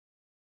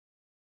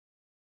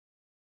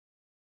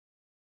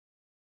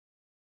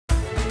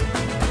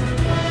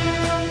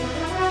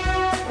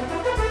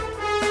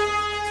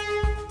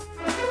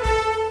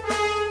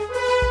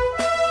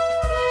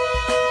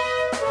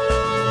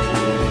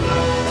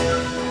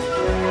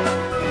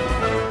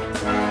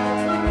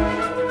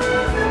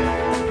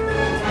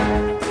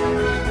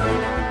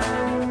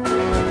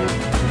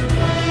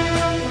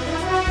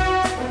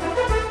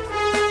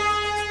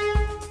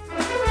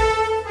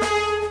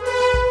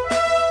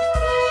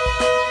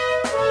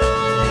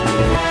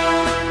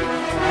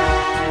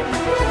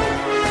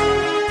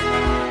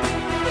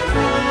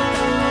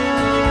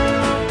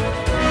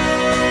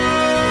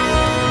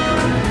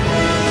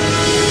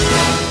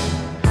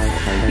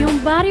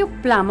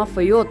plano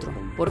foi outro,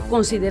 por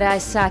considerar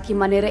essa que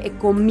maneira é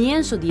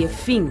começo de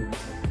fim.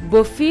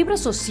 Boa fibra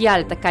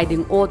social tá cai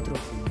em outro,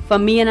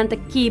 família não tá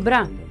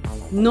quebra.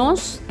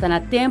 Nós tá na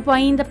tempo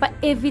ainda para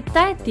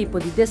evitar esse tipo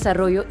de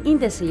desenvolvimento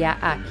indesejado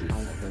aqui.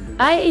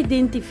 A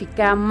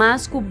identificar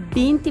mais que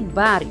 20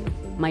 bairros,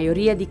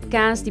 maioria de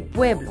casas de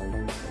pueblo.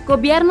 O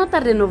governo está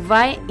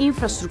renovando a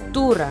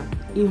infraestrutura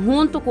e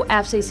junto com o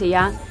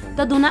FCCA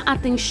está dando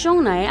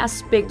atenção no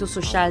aspecto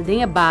social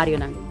do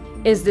bairro.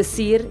 É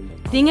decir,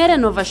 tem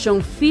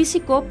renovação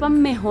física para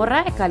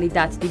melhorar a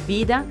qualidade de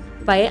vida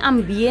para o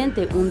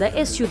ambiente onde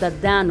o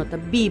cidadão está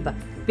vivo,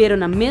 mas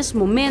no mesmo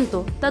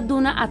momento está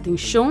dando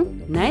atenção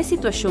na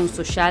situação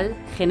social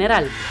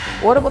geral.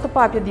 Ora, o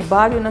papel de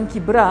bairro não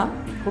quebrar,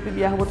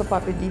 o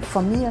papel de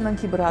família não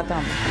quebrar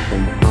também.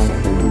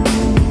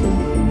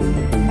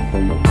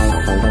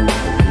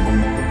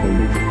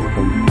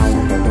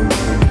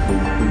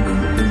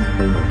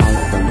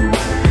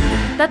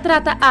 Se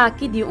trata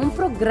aqui de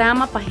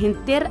programa para gente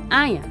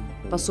aia,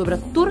 para sobre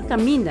todo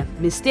caminho,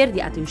 mistério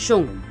de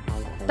atenção.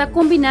 Está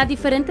combinar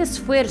diferentes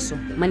esforços,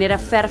 maneira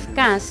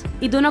eficaz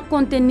e dar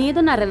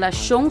conteúdo na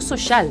relação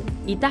social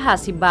e está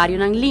fazendo bairro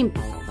não limpo.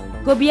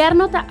 O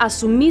governo está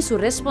assumindo sua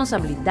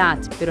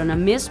responsabilidade, mas no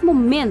mesmo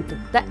momento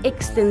está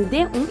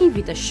estendendo uma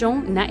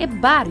invitação na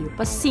bairro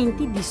para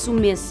sentir de sua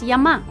mesa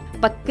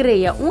para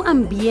criar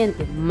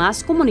ambiente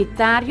mais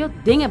comunitário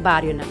dentro do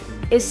bairro.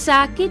 Esse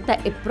aqui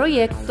é o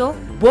projeto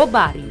Bo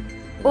Bario.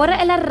 Ora,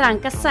 ela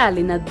arranca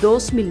sali na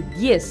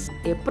 2010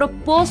 e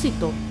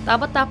propósito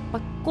estava para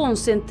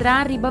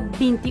concentrar riba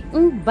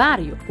 21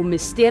 bairros com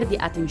mistério de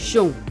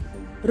atenção.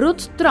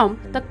 Ruth Trump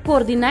está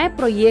coordenando o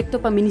projeto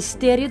para o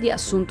Ministério de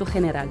Assunto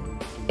General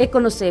e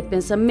conhecer o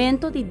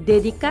pensamento de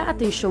dedicar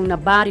atenção na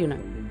bairro.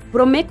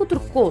 Prometo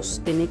turcos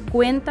ter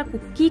conta que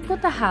Kiko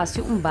está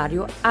fazendo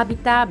bairro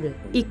habitável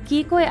e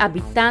Kiko é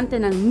habitante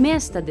na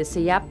mesta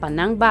deseja para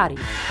o bairro.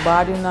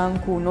 Bairro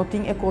não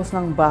tem coisa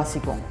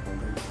básica.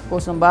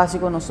 Coisa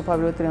básica nós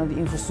temos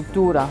de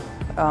infraestrutura,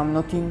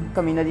 não tem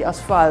caminho de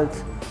asfalto,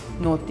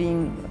 não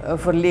tem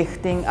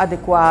verlichting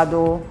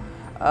adequado,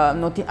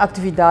 não tem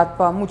atividade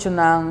para muitos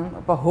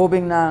para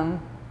hobby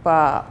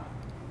para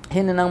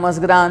gente mais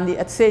grande,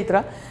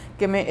 etc.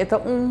 Que é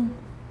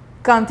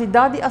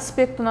quantidade de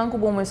aspectos que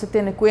você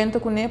tem em conta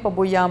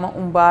para chamar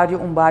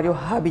bairro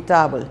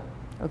habitável,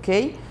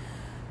 ok?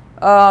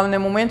 No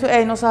momento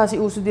nós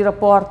fazemos uso de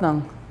raporte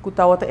que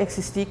está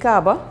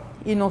existindo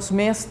e nós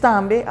mesmos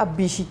também a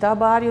visitar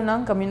bairro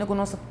caminho que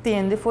nós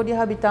atende for de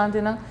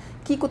habitantes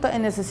que está em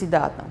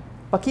necessidade.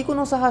 Para que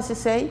nós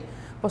fazemos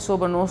para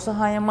sobre nós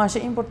mais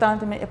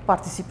importante é a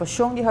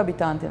participação de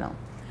habitantes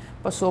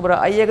para sobre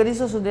a chega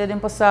disso sucedeu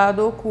no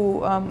passado que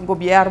o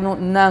governo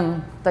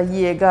não está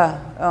chega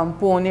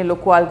põe o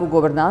qual o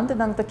governante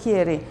não está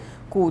quer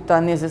que está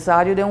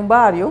necessário de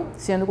bairro,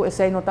 sendo que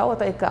esse não está o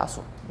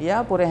caso.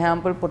 Yeah, por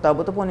exemplo, por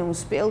pôr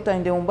espelho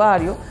em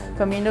bairro,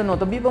 caminho não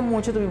está viva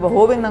muito, está viva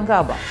jovem não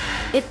acaba.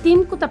 O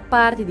time que está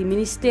parte do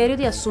Ministério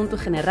de Assunto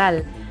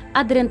General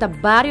adrenta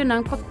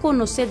bairro para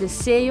conhecer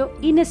desejo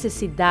e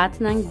necessidade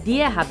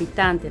de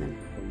habitantes.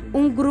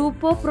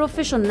 Grupo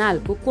profissional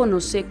que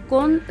conhece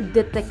com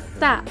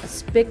detectar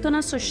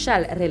aspectos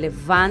social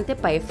relevantes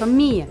para a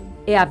família,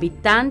 o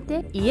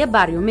habitante e o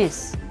bairro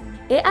mesmo.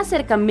 O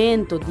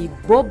acercamento de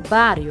Bo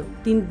Bario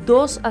tem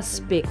dois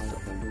aspectos: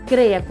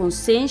 cria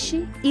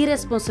consciência e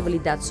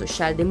responsabilidade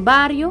social do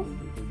bairro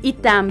e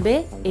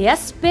também o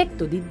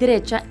aspecto de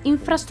direito à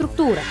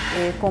infraestrutura.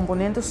 O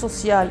componente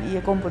social e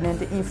o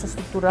componente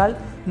infraestrutural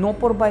não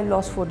por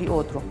bailos for de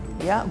outro.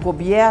 O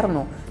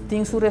governo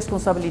tem sua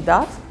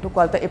responsabilidade, do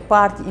qual é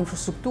parte da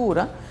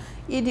infraestrutura,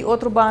 e de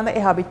outra banda,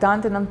 o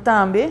habitante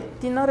também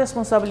tem a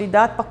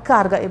responsabilidade para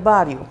carregar o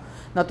bairro.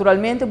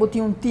 Naturalmente,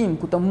 tem time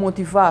que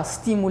motiva,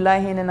 estimular a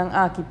gente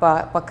aqui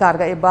para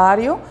carregar o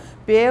bairro,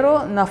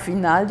 mas na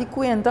final de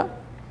contas,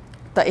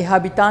 o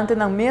habitante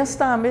mesmo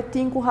também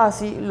tem que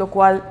fazer o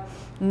qual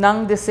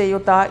não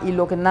deseja e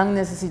o que não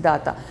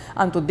necessita.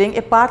 Então,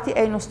 é parte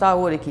que nós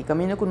estamos aqui,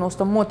 caminho que nós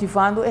estamos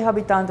motivando o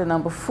habitante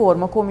para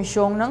formar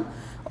comissão,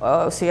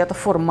 seja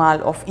formal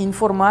ou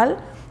informal,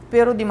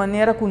 mas de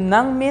maneira que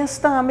não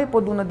mesmo também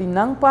pode dar de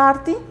não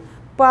parte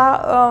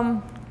para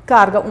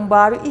carregar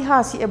bairro e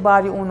fazer o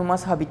bairro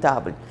mais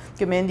habitável.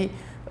 Que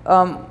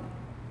o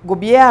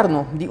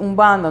governo de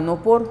banda não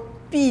pode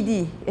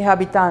pedir ao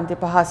habitante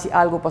para fazer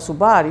algo para o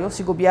bairro,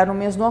 se o governo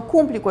mesmo não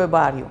cumpre com o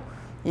bairro.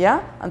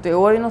 Yeah? Então,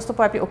 agora nós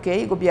estamos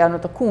ok, o governo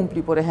está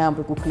cumpre, por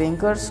exemplo, com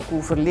clinkers, com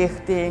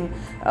verlichting,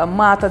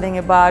 mata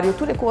no bairro,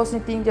 tudo coisa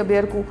que tem a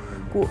ver com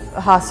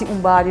fazer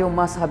bairro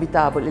mais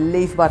habitável,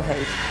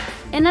 leefbaarheid.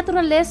 A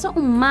natureza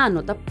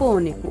humana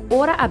põe que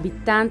ora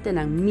habitante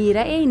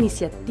mira a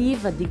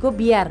iniciativa do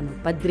governo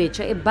para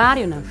direito e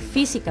bairro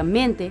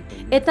fisicamente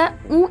é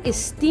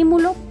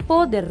estímulo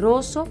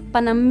poderoso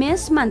para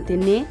mesmo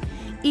manter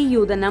e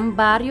ajudar no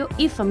bairro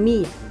e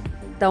família.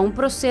 É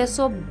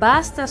processo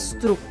bastante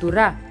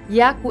estruturado,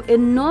 já que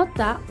não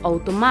está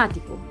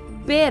automático,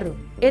 pero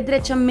o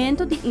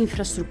endereçamento de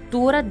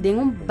infraestrutura de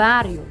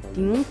bairro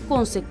tem uma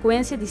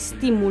consequência de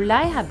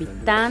estimular o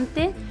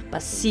habitante para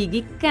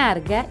seguir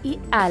carga e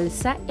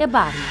alça e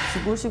barrio.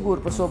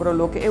 Seguro, para sobre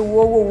o que é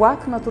o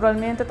wak,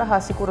 naturalmente está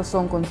a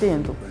coração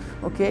contento,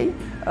 ok?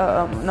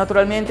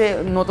 Naturalmente,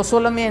 não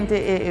somente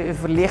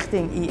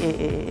verlichting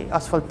e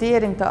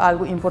asfaltering é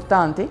algo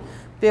importante,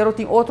 pero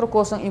tem outra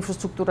coisa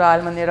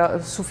infraestrutural,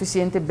 maneira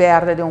suficiente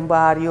verde de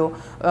bairro,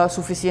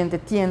 suficiente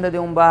tienda de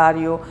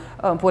bairro,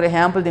 por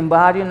exemplo, de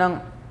bairro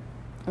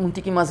não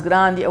tique mais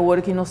grande,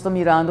 agora que nós estamos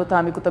mirando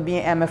também que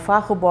também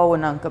MFA gebouwen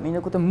nan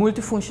caminho que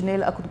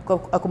multifuncionele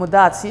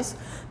accommodaties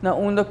na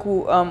onde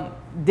que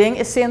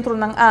den centro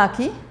nan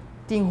aqui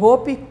tem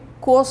hopi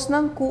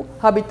cosnan ku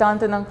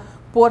habitante nan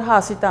por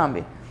hasi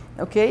também,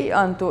 ok?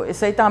 Então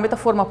essa também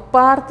forma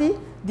parte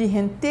de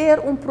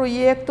renter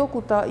projeto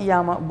que tá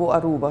chama Bo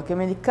Aruba,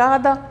 que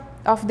cada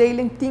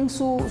afdeling tem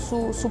sua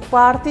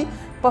parte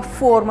para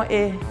formar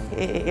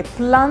o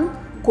plan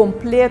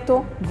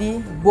completo de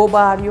Bo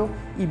Bario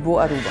e Bo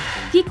Aruba.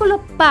 O que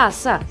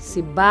passa se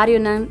o bairro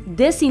não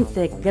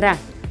desintegrar,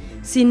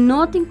 se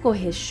não tem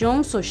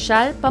correção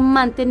social para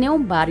manter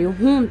bairro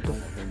junto?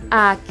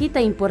 Aqui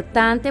é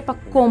importante para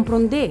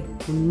compreender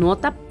que não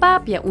está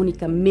papia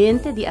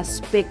unicamente de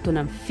aspecto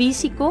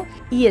físico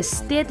e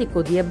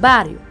estético do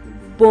bairro.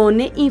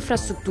 Põe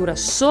infraestrutura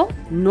só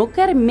não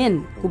quer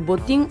men que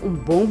botem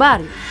bom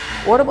bairro.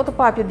 Ora bota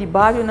papia de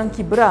bairro não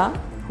quebrar,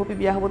 hope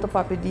viaja bota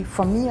papia de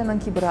família não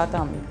quebrar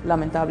também,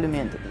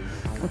 lamentavelmente.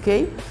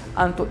 Ok?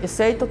 Então,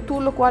 esse é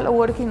tudo o qual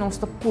agora que nós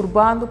estamos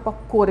curbando para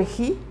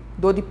corrigir,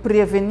 de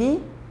prevenir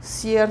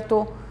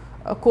certo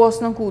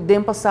coisa que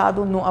no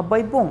passado não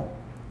é bom.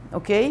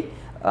 Ok?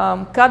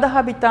 Cada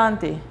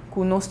habitante que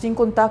nós temos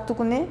contato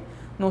com ele,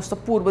 nós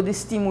estamos curva de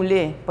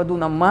estimular para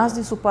dar mais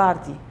de sua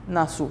parte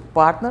na sua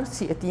partner,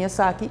 se tinha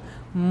aqui,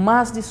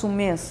 mais de sua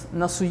mês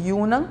na sua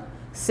união,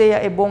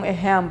 seja bom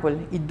exemplo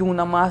e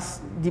dar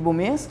mais de bom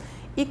mês.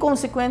 E,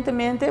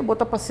 consequentemente,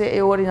 bota passar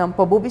agora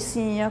para a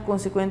vizinha,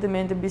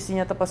 consequentemente, a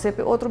vizinha está passando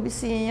para outra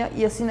vizinha,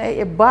 e assim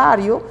é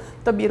bairro,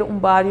 está vira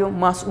bairro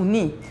mais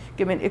unido.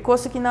 Que é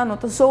coisa que não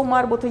está só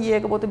maar bota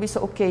chega, bota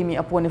bisa, ok, me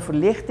apone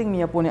verlichting,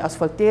 me apone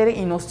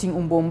asfaltering, e nós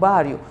temos bom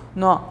bairro.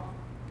 Não,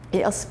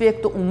 é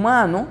aspecto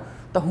humano,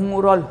 está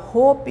rol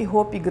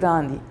hopi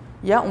grande.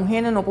 Já,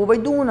 gênero não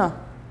pode dar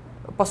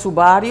para o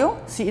bairro,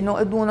 se não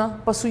é duna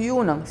para sua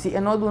união, se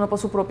não é duna para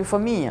sua própria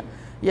família.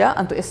 Ja,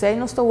 então esse aí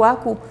nós estamos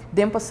aqui,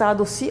 dem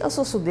passado se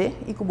associar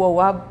e que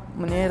boa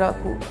maneira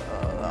que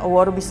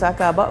agora bisa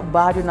acaba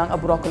bairro não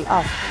abrocol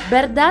af.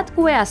 Verdade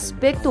que o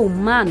aspecto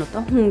humano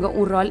tem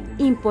rol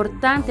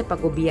importante para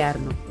o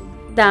governo.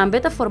 Também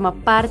forma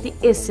parte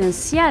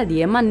essencial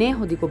do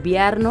manejo do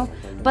governo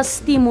para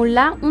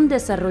estimular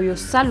desenvolvimento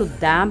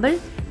saudável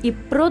e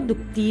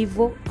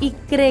produtivo e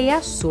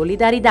criar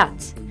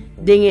solidariedade.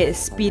 Den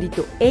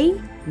espírito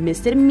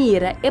Mr.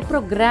 Mira é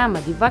programa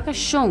de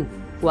vacação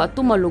que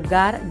tomou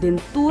lugar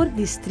dentro do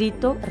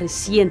distrito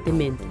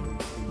recentemente.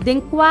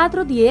 Den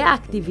quadro de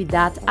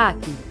atividade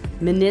aqui,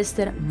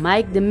 Minister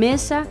Mike de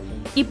Mesa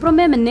e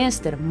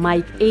Primeiro-Ministro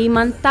Mike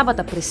Eyman estavam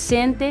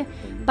presentes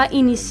para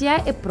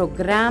iniciar o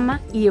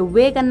programa e o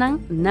Weganan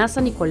na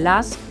San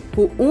Nicolás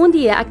com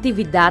de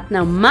atividade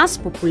mais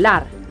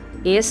popular.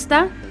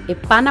 Esta é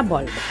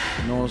Panabol.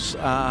 Nós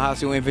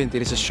fazemos uma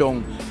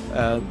inventarização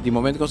de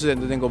momento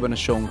considerando da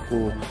governação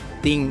que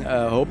tem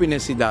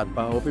necessidade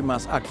para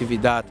mais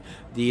atividade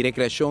de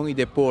recreação e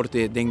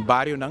deporte dentro do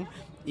bairro.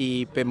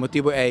 E por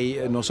motivo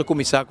é nossa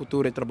comissão de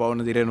cultura e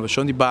trabalho de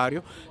renovação de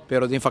bairro,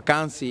 pero de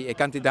vacância a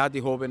quantidade de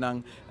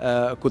jovens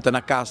que está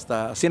na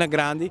casa assim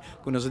grande,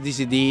 que nós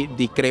decidimos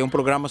de criar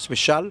programa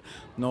especial.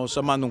 Nós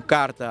mandamos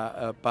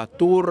carta para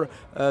tour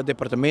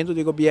departamento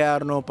de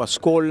governo, para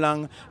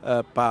escola,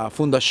 para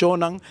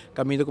fundação,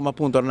 caminho como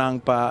aponto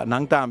para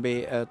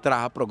também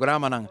trazer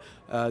programa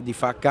de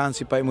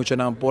vacância para muitos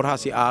não por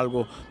fazer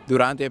algo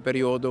durante o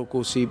período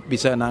que se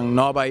bisa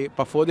não vai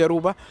para fora de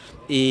Aruba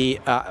e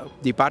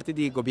de parte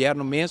do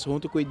governo mesmo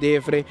junto com o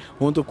IDEFRE,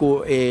 junto com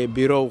o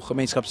Bureau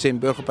Gemeenschapszin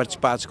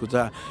Burgerparticipatie,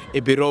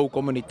 o Bureau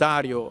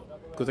Comunitário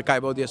que está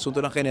caibo de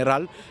assunto na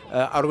general,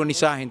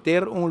 organizar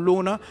inteiro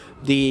luna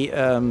de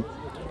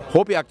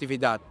hobby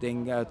atividade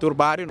em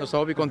Turbario. Nós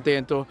estamos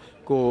contentes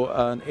com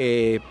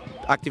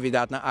a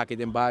atividade aqui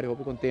no bairro,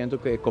 estamos contentes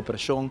com a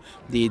cooperação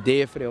de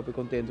DEFRE, estamos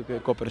contentes com a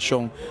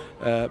cooperação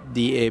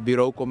do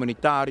Bureau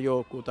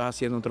Comunitário, que está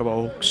fazendo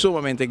trabalho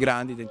sumamente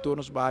grande dentro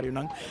dos bairros.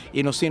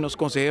 E nós temos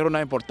conselheiros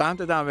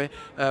importantes também,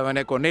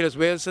 Cornelius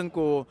Wilson,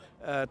 que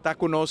está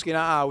conosco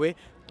na AUE,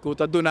 que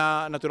está dando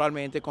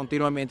naturalmente,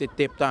 continuamente,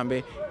 tempo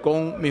também,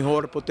 com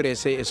melhor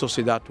potência e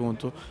sociedade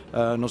junto.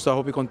 Nós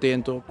estamos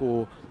contentes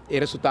com o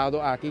resultado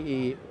aqui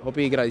e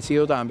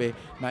agradecido também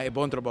na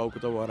bom trabalho que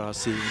está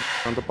fazendo.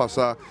 Quando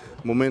passar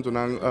momento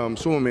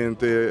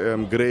sumamente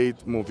great,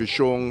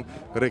 movição,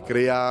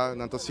 recrear,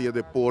 não se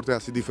deporte,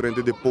 assim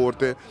diferente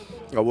deporte.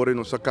 Agora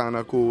nós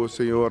sacana com o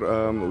senhor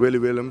Willy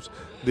Willems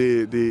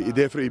de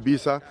IDEFRE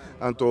Ibiza,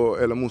 então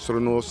ela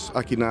mostra-nos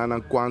aqui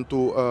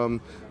quanto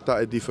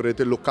é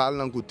diferente local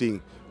não tem.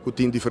 que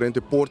tem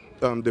diferentes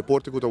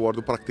deportes que estão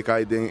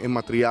praticado em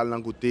material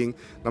que tem.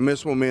 No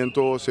mesmo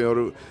momento, o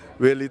senhor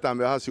Weli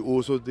também faz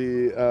uso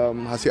de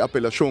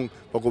apelação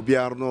para o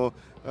governo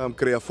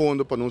criar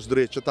fundo para os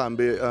direitos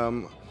também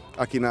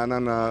aqui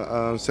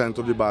no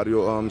centro de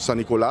bairro San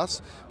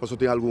Nicolás. Porque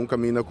tem algum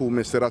caminho que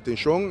mestre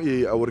atenção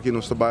e agora que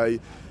nós também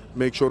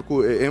make sure que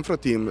o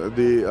infra-team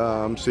de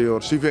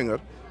senhor Sivenger,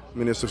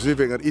 ministro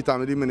Sivenger e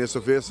também de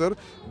ministro Visser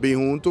bem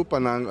junto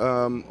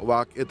para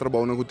o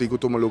trabalho que tem que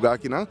tomar lugar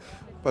aqui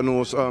para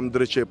nos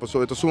direitos.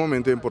 Então é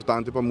sumamente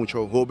importante para muitos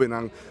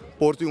jovens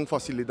por ter uma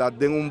facilidade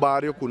de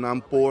bairro que não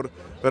por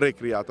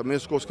recriar. Também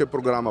coisa que o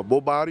programa Bo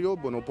Bario,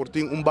 por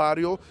ter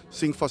bairro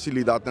sem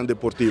facilidade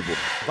deportiva.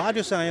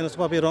 Vários anos,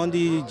 papelão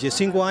de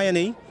 5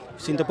 anos,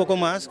 sinto um pouco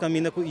mais,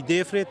 caminha com o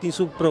IDEFRE, tem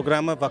seu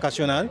programa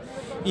vacacional.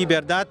 E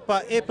verdade,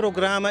 para o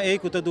programa é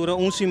que dura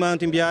semana,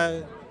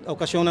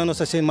 ocasiona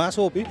nossa ser mais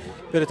hopi,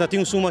 pero tá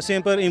tem suma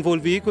sempre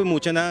envolvido com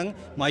muito não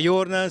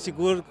maior não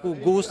seguro que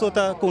gosto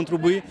tá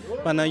contribuir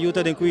para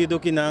ajuda de cuidado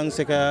que não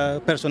se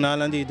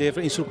personal de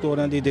defre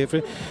instrutor de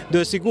defre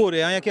de seguro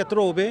é aqui a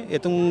trobe é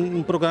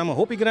programa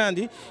hopi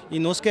grande e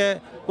nós que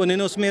quando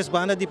nós mes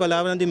banda de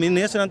palavra de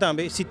ministro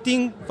também se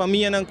tem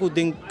família não que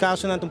tem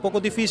caso não um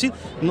pouco difícil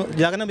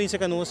já que não bem se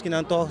que nós que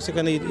não to se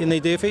que na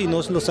defre e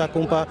nós lo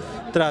sacamos para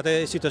tratar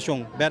a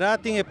situação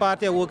verdade tem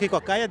parte a que com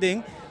a caia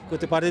den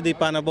que parte de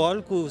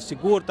Panabol, que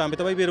seguro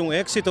também vai ter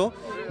êxito,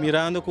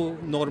 mirando que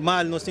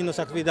normal nós temos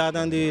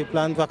atividades de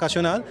plano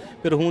vacacional,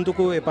 mas junto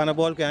com o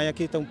Panabol que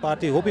aqui tem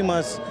parte hobby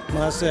mais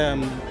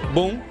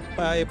bom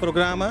para o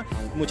programa,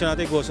 muita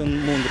gente gosta no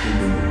mundo.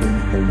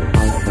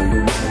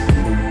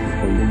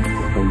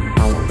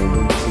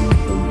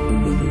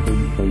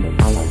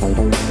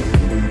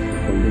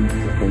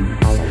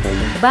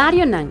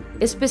 Bario nan,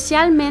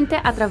 especialmente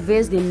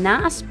através de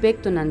na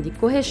aspecto nan de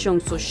cohesão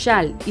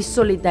social e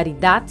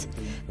solidariedade,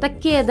 ta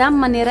queda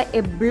maneira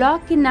e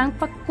bloque nan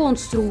para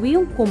construir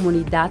uma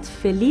comunidade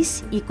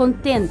feliz e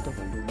contente.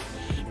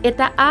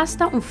 Eta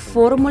hasta uma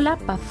fórmula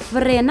para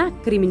frenar a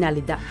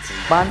criminalidade.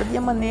 Banda de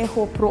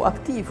manejo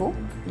proativo,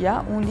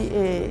 onde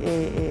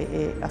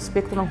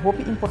aspecto não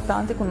muito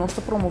importante que nós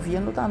estamos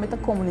promovendo também é o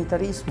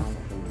comunitarismo.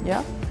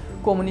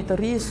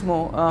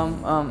 Comunitarismo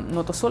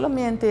não é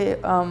somente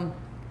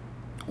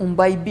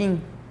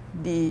bem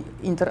de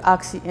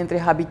interação entre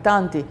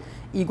habitante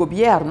e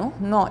governo,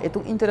 não, é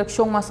uma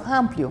interação mais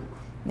ampla.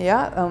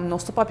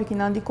 Nosso papel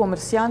aqui de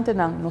comerciante,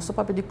 nosso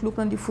papel de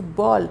clube de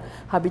futebol,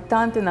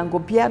 habitante,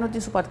 governo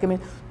de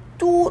praticamente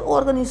toda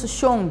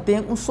organização tem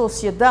uma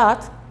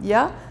sociedade,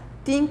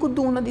 tem que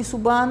dar de sua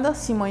banda,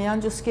 se amanhã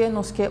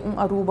nós quer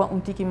Aruba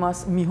tiki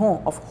mais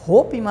melhor, ou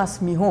hope mais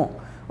melhor.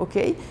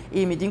 Ok?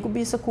 E me digo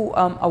que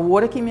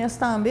agora que nós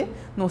também,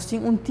 nós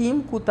temos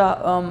time que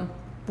está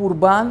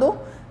purbando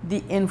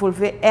de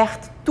envolver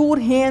echt toda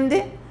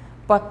gente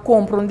para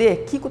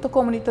compreender o que é o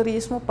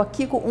comunitarismo, para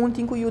que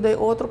tem que ajudar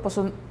o outro,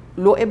 para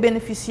lo é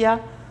beneficiar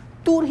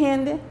toda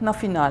gente na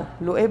final.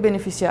 Lo é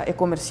beneficiar o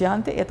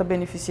comerciante, é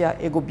beneficiar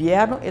o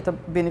governo, é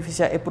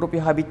beneficiar o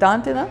próprio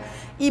habitante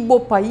e o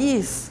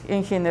país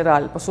em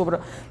geral.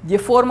 De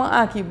forma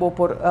aqui,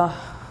 por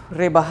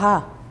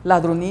rebaixar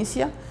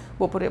ladronícia,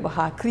 por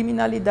rebaixar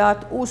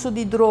criminalidade, uso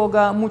de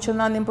droga, muitos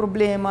não têm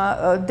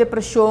problema,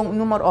 depressão,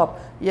 número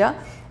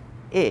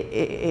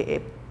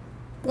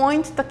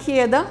point da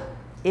queda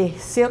é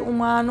ser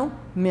humano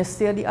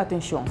mestre de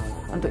atenção.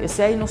 Então,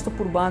 esse aí nós estamos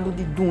purbando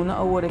de duna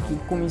agora aqui.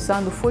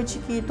 Começando foi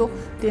chiquito,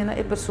 tem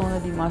a pessoa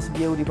de mais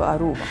beauty para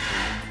Aruba.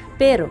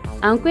 Pero,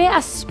 aunque o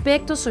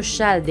aspecto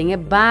social de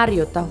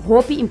bairro está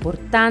muito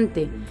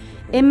importante,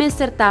 é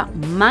mestre tá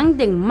man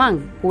den man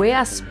com o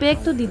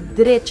aspecto de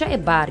direita e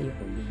bairro.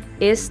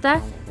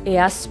 Esta é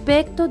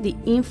aspecto de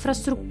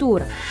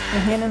infraestrutura. A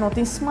gente não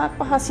tem smart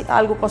para fazer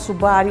algo para o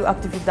bairro,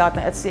 atividade,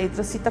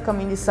 etc. Se está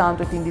caminhando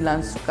santo, tem de lá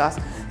na sua casa.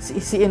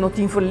 Se não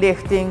tem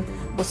verlichting,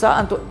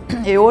 então,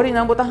 agora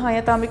não botar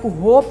raia também com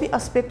o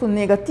aspecto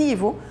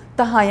negativo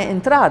da raia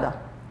entrada,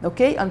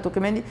 ok? Então,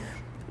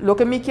 o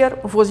que me quer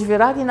fazer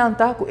verá que não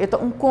está, é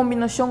uma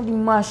combinação de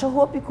mais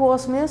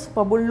coisas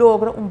para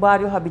lograr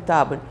bairro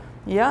habitável.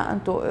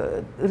 Então,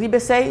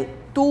 ribesei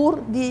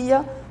todo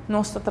dia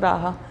nós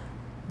trabalhamos.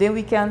 De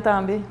weekend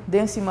também,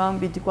 de semana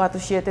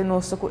 24/7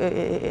 nós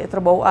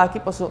trabalhamos aqui,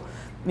 passou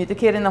me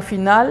querem na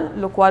final,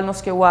 o qual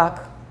nós queremos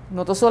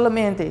não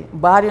somente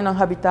bairro não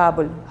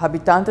habitável,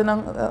 habitante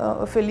não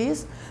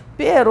feliz,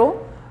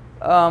 pero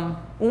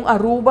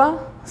Aruba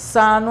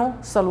sano,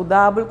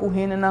 saudável, com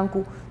gente não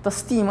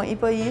estima o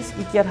país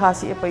e quer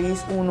fazer o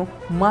país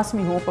mais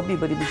melhor para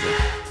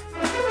viver.